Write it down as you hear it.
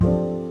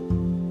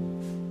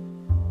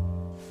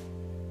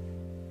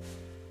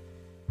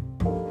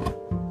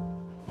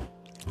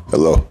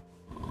Hello,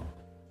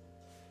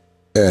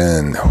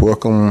 and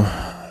welcome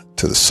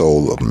to the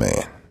Soul of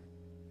Man.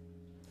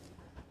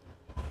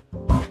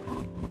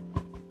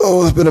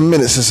 Oh, it's been a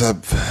minute since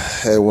I've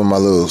had one of my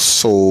little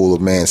Soul of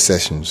Man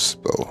sessions,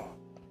 bro.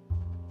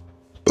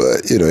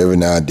 But, every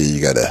now and then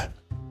you gotta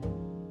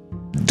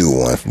do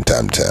one from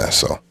time to time,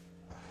 so.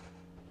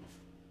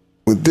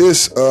 With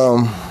this, a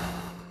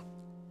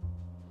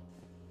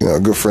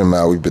good friend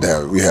of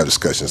mine, we have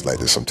discussions like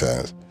this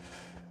sometimes.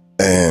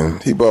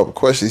 And he brought up a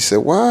question. He said,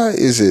 why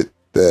is it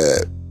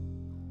that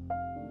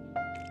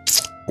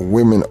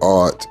women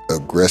aren't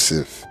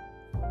aggressive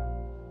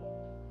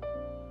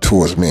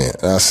towards men?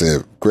 And I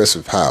said,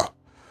 aggressive how?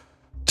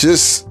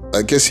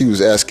 I guess he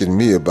was asking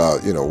me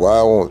about,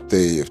 why won't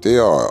they, if they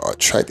are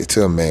attracted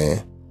to a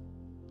man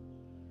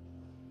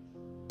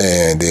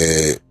and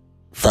they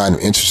find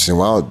him interesting,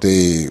 why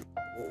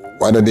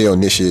don't they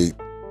initiate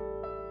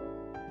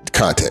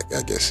contact,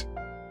 I guess?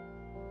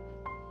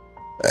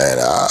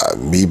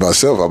 And me,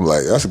 myself, I'm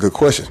like, that's a good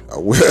question. I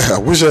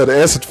wish I had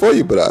an answer for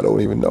you, but I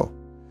don't even know.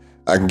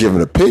 I can give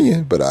an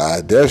opinion, but I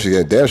damn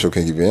sure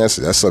can't give you an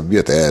answer. That's something you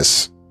have to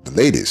ask the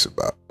ladies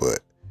about. But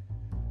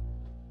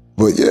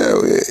yeah,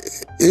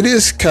 it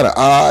is kind of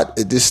odd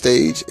at this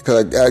stage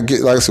because I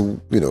get, like I said,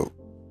 40s,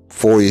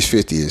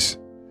 50s.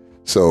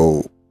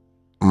 So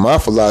my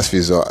philosophy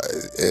is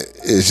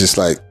just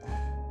like,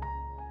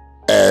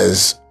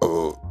 as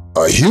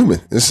a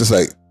human, it's just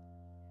like,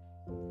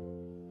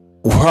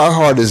 how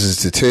hard is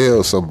it to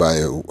tell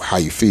somebody how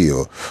you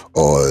feel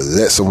or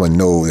let someone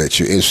know that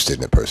you're interested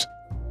in a person?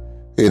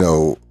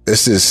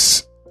 It's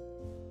this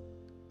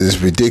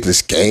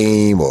ridiculous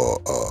game or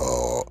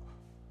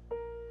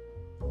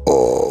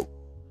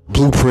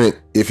blueprint,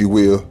 if you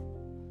will,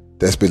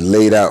 that's been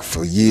laid out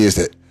for years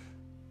that,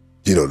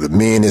 the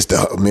men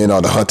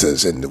are the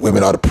hunters and the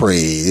women are the prey.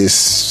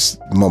 It's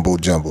mumbo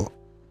jumbo.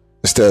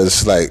 Instead,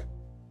 it's like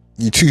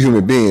you two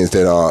human beings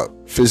that are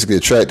physically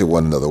attracted to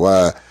one another.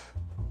 Why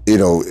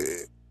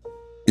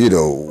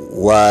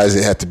does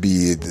it have to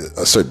be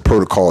a certain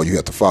protocol you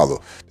have to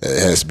follow?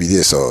 It has to be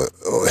this or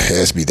it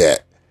has to be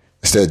that.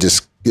 Instead of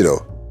just,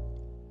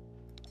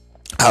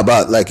 how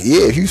about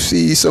if you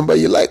see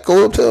somebody you like,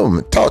 go up to them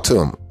and talk to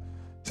them.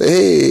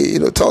 Say,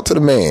 hey, talk to the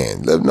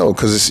man. Let them know.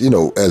 Because,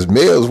 as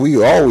males,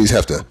 we always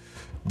have to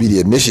be the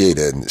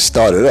initiator and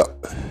start it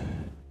up.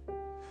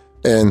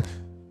 And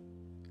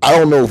I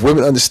don't know if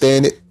women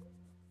understand it.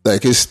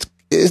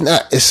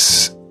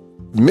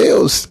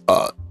 Males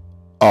are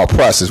our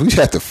process. We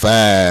have to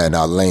find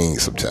our lane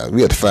sometimes.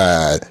 We have to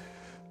find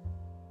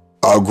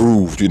our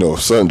groove,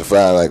 something to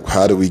find,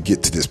 how do we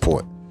get to this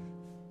point?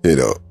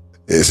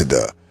 Is it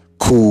the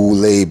cool,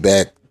 laid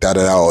back,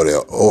 or,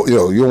 you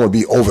don't want to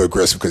be over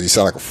aggressive because you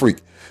sound like a freak,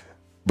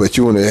 but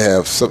you want to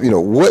have some,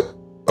 what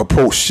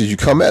approach should you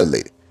come at a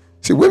lady?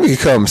 See, women can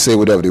come and say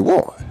whatever they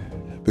want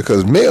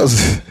because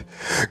males,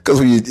 because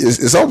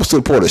it's almost to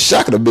the point of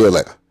shocking a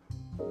male,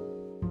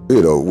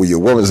 when your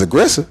woman's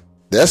aggressive,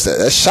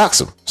 that shocks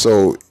them.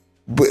 So,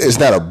 but it's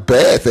not a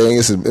bad thing.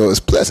 It's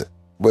pleasant,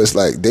 but it's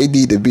like they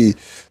need to be.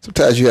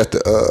 Sometimes you have to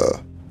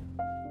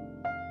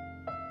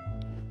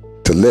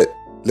let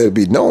it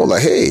be known,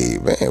 like, hey,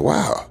 man,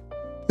 wow,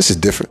 this is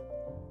different.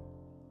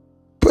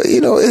 But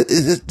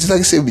it's just like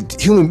I said, with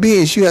human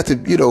beings, you have to,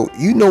 you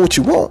know what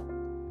you want,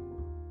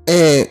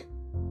 and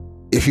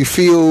if you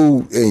feel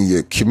and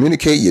you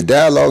communicate, your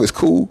dialogue is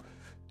cool,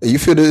 and you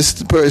feel this is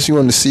the person you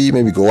want to see,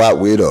 maybe go out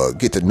with or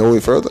get to know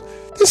it further,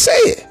 then say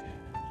it.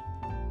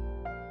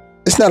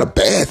 It's not a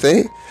bad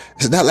thing.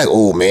 It's not like,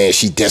 oh man,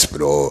 she's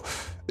desperate or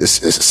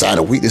it's a sign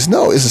of weakness.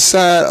 No, it's a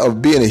sign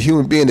of being a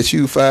human being that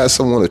you find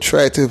someone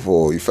attractive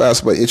or you find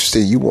somebody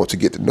interesting you want to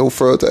get to know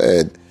further,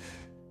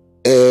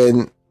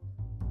 and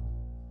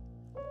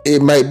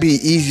it might be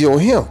easy on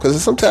him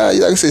because sometimes,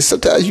 like I said,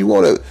 sometimes you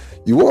want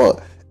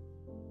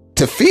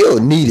to feel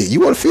needed. You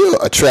want to feel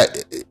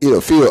attracted.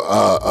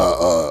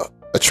 Feel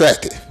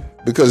attractive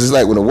because it's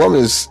like when a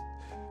woman is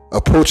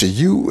approaching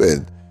you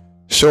and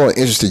showing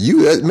interest in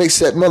you, that makes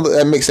that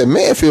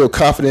man feel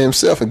confident in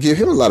himself and give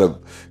him a lot of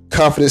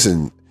confidence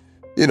and,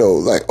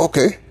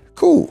 okay,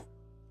 cool,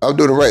 I'm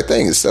doing the right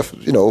thing and stuff,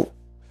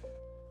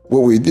 what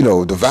we, the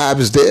vibe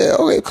is there,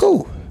 okay,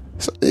 cool.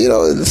 So,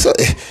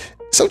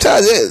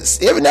 sometimes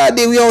every now and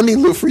then we all need a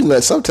little free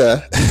lunch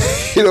sometimes,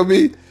 you know what I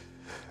mean?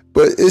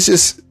 But it's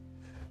just,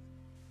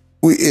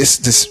 it's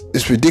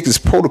this ridiculous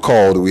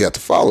protocol that we have to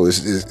follow.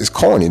 It's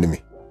corny to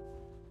me.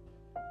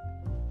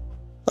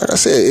 Like I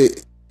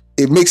said,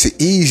 it makes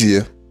it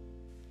easier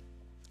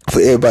for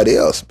everybody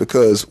else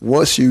because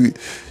once you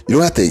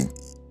don't have to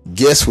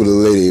guess with a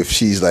lady if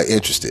she's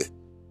interested.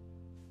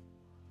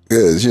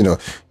 Because, if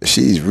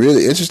she's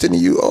really interested in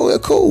you, oh, yeah,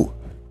 cool.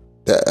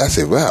 I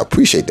said, wow, I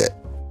appreciate that.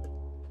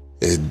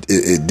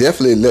 It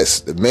definitely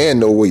lets the man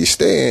know where you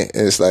stand.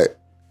 And it's like,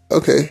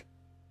 okay,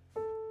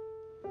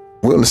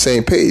 we're on the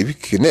same page. We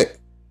can connect.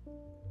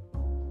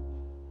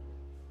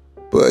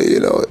 But,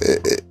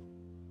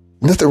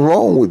 nothing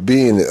wrong with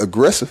being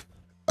aggressive.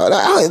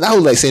 I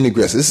don't like saying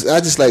aggressive. I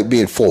just like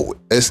being forward.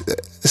 Let's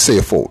say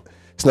it forward.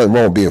 There's nothing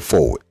wrong with being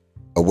forward.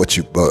 of what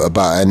you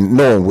about and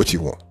knowing what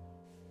you want.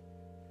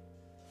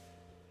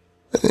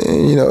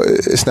 And, you know,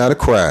 it's not a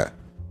crime.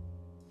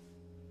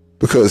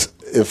 Because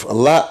if a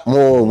lot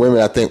more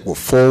women, I think, were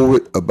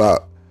forward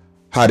about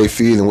how they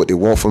feel and what they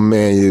want from a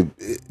man,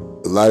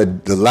 a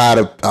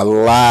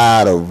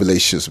lot of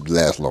relationships would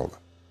last longer,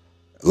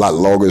 a lot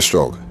longer and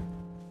stronger.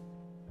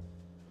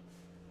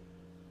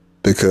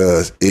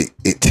 Because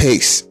it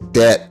takes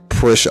that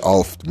pressure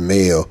off the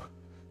male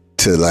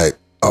to like,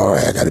 all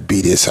right, I got to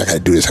be this, I got to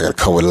do this, I got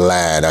to cover the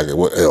line,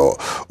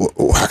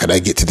 how can I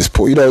get to this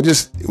point? You know,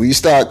 just when you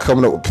start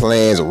coming up with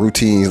plans or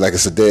routines, like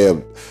it's a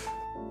damn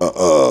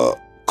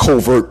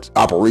covert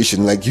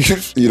operation, like you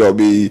know what I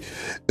mean,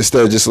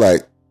 instead of just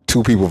like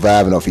two people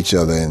vibing off each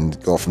other and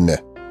go from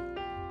there.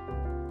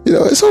 You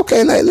know, it's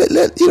okay. Like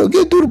let you know,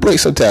 do the break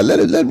sometime.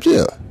 Let them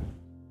chill.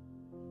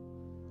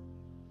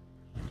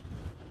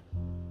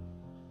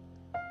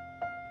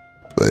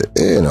 But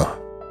you know,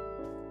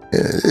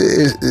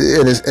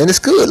 it's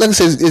good. Like I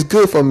said, it's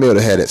good for a male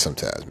to have that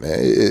sometimes, man.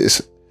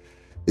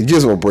 It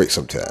gives them a break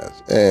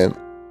sometimes, and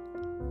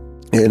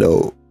you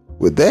know,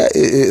 with that,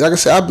 like I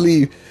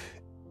said,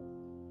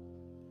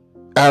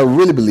 I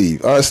really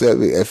believe, honestly,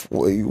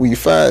 when you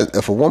find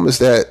if a woman's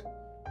that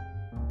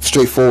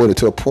straightforward and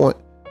to a point,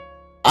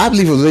 I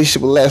believe a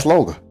relationship will last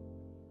longer.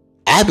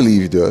 I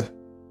believe it does.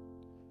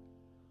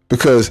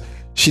 Because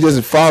she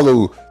doesn't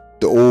follow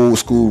the old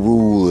school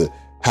rule of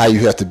how you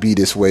have to be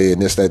this way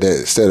and this, like that.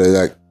 Instead of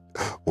like,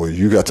 well,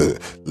 you got to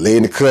lay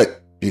in the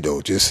cut, you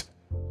know, just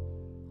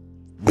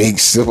make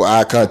simple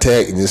eye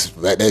contact and just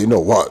like that, you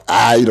know,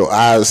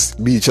 eyes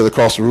meet each other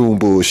across the room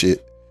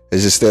bullshit.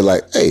 It's just they're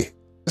like, hey,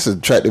 this is an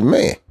attractive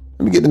man.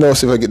 Let me get to know him,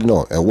 see if I get to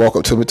know him. And walk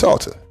up to him and talk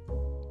to him.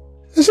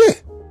 That's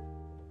it.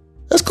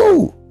 That's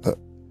cool.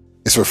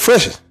 It's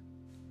refreshing.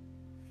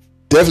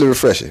 Definitely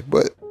refreshing.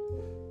 But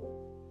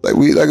like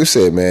I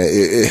said, man,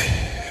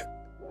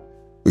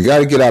 we got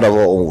to get out of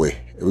our own way.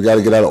 We got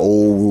to get out of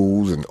old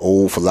rules and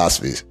old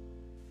philosophies.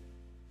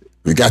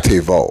 We got to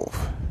evolve.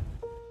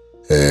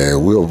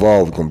 And we'll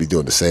evolve. We're going to be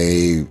doing the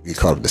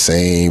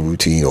same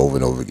routine over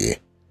and over again.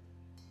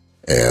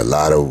 And a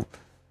lot of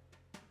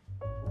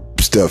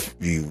stuff,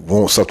 you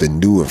want something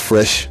new and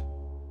fresh,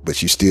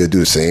 but you still do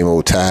the same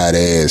old tired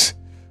ass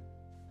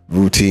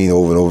routine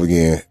over and over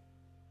again.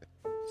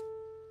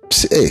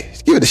 Hey,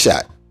 give it a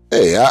shot.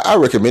 Hey, I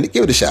recommend it.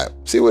 Give it a shot.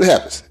 See what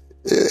happens.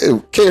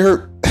 It can't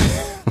hurt.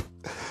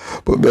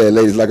 But man,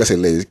 ladies, like I said,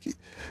 ladies,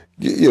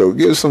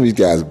 give some of these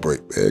guys a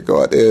break, man.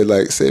 Go out there,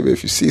 like say,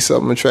 if you see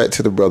something attracted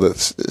to the brother,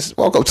 just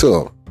walk up to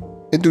him,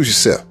 introduce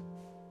yourself,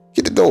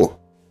 get the door,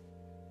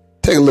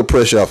 take a little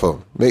pressure off of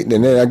him.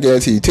 Then I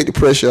guarantee you, take the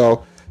pressure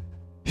off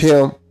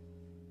him,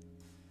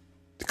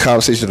 the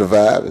conversation, the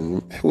vibe,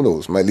 and who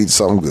knows, might lead to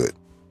something good.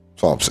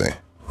 That's all I'm saying.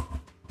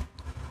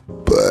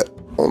 But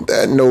on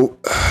that note,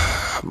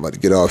 I'm about to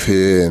get off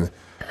here and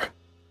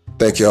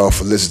thank y'all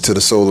for listening to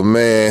The Solar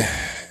Man.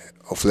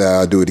 Hopefully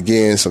I'll do it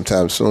again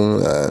sometime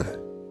soon.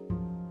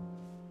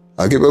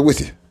 I'll get back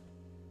with you.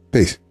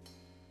 Peace.